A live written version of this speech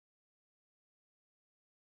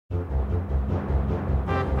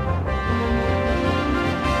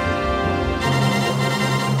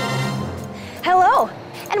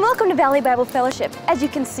Welcome to Valley Bible Fellowship. As you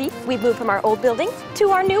can see, we've moved from our old building to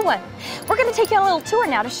our new one. We're going to take you on a little tour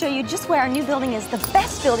now to show you just why our new building is the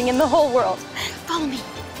best building in the whole world. Follow me.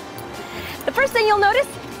 The first thing you'll notice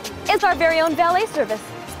is our very own valet service,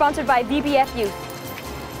 sponsored by VBF Youth.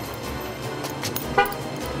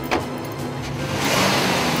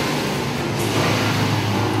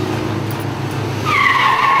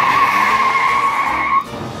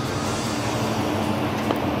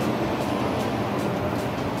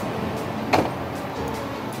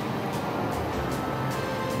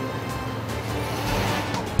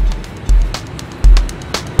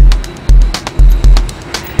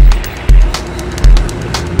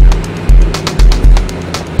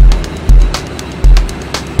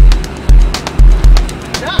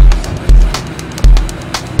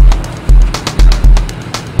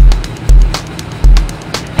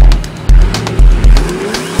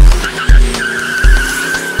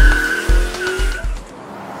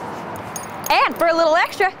 And for a little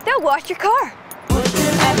extra, they'll wash your car.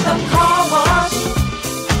 Working at the car wash.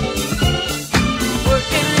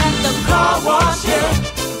 Working at the car wash, yeah.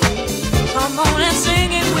 Come on and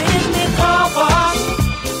sing it with me, car wash.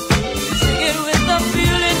 Sing it with the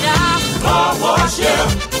feeling now, car wash, yeah.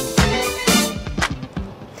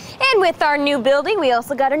 And with our new building, we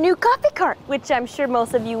also got a new coffee cart, which I'm sure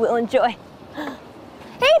most of you will enjoy.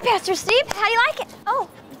 Hey, Pastor Steve, how do you like it? Oh.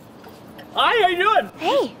 Hi, how you doing?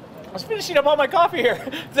 Hey. I was finishing up all my coffee here.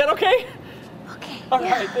 Is that okay? Okay. All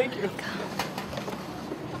right, thank you.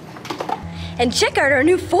 And check out our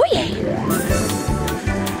new foyer.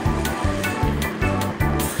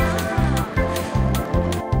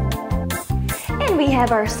 And we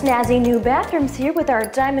have our snazzy new bathrooms here with our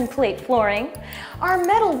diamond plate flooring. Our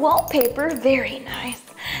metal wallpaper, very nice.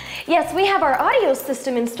 Yes, we have our audio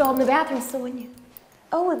system installed in the bathroom, so when you...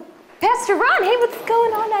 Oh, Pastor Ron, hey, what's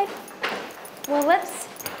going on? Well, let's...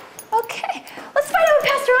 Okay, let's find out what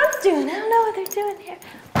Pastor Ron's doing. I don't know what they're doing here.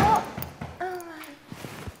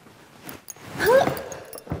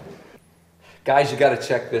 Guys, you gotta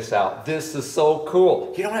check this out. This is so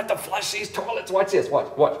cool. You don't have to flush these toilets. Watch this,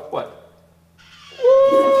 watch. Woo,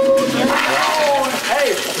 there we go.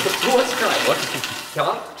 Hey, let's try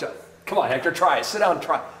it. Come on, Hector, try it. Sit down and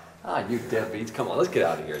try it. Ah, you deadbeats. Come on, let's get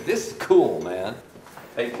out of here. This is cool, man.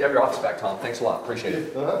 Hey, you have your office back, Tom. Thanks a lot. Appreciate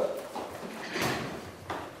it.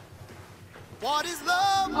 What is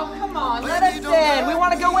love? Oh, come on, let us in. We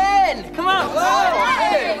want to go in. Come on.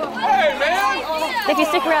 Hey, man. If you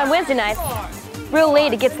stick around Wednesday nights, real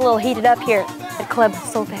late it gets a little heated up here at Club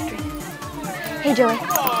Soul Factory. Hey, Joey.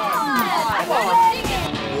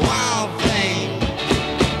 Wild thing.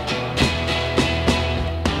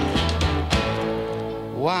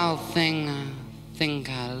 Wild thing, I think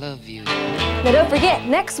I love you. Now don't forget,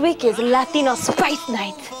 next week is Latino Spice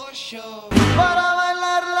Night. For sure. Para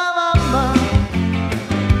bailar la bamba.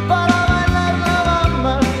 Para bailar la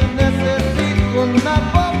bamba. Necesito una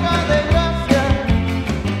poca de gracia.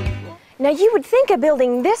 Now you would think a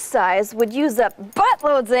building this size would use up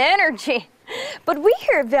buttloads of energy. But we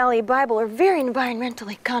here at Valley Bible are very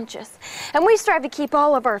environmentally conscious, and we strive to keep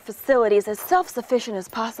all of our facilities as self-sufficient as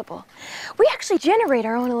possible. We actually generate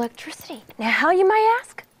our own electricity. Now how, you might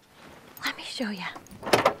ask? Let me show you.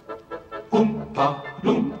 Oompa,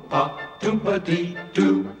 loompa,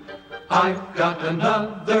 doompa-dee-doo. I've got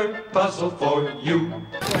another puzzle for you.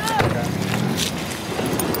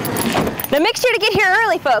 Now make sure to get here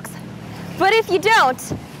early, folks. But if you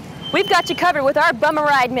don't, we've got you covered with our Bum a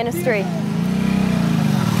Ride ministry.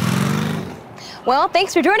 Well,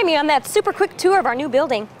 thanks for joining me on that super quick tour of our new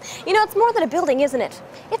building. You know, it's more than a building, isn't it?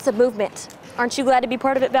 It's a movement. Aren't you glad to be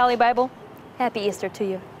part of it, Valley Bible? Happy Easter to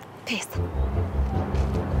you. Peace.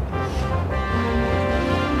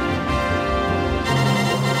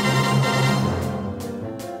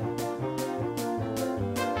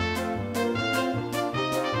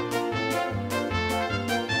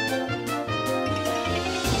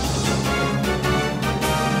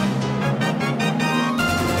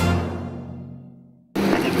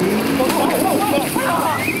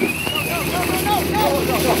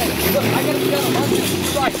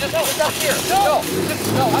 Right, no, it's up here. No,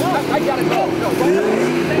 I gotta go.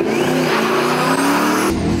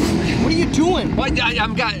 What are you doing? Well,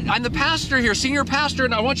 I'm the pastor here, senior pastor,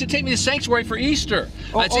 and I want you to take me to Sanctuary for Easter.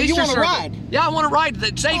 Oh, you want to ride? Yeah, I want to ride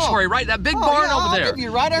the Sanctuary, right? That big barn yeah, over there. I'll give you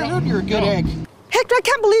a ride. I heard you're a good egg. Hector, I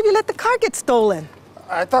can't believe you let the car get stolen.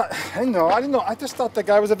 I didn't know. I just thought the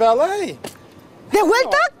guy was a valet. ¿De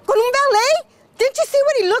vuelta? ¿Con un valet? Didn't you see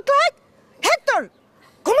what he looked like? Hector,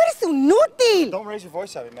 ¿cómo eres inútil? Don't raise your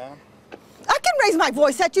voice at me, man. I can raise my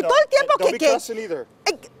voice at you todo el tiempo don't que be cussing either.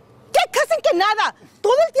 ¿Qué cussing? que nada.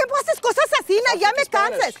 Todo el tiempo haces cosas así, ya me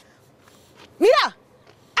cansas. Mira.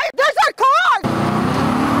 Hey, there's our car!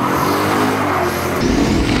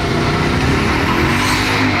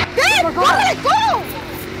 Dad, córrele, go!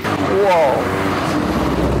 Whoa.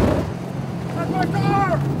 That's my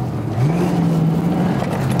car!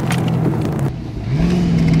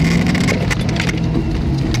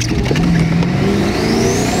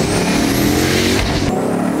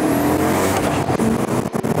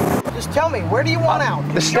 Just tell me, where do you want out?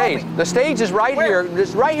 The stage. The stage is right here.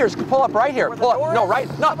 Just right here. Pull up right here. Pull up. No, right.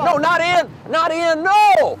 No, not in. Not in.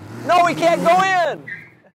 No. No, we can't go in.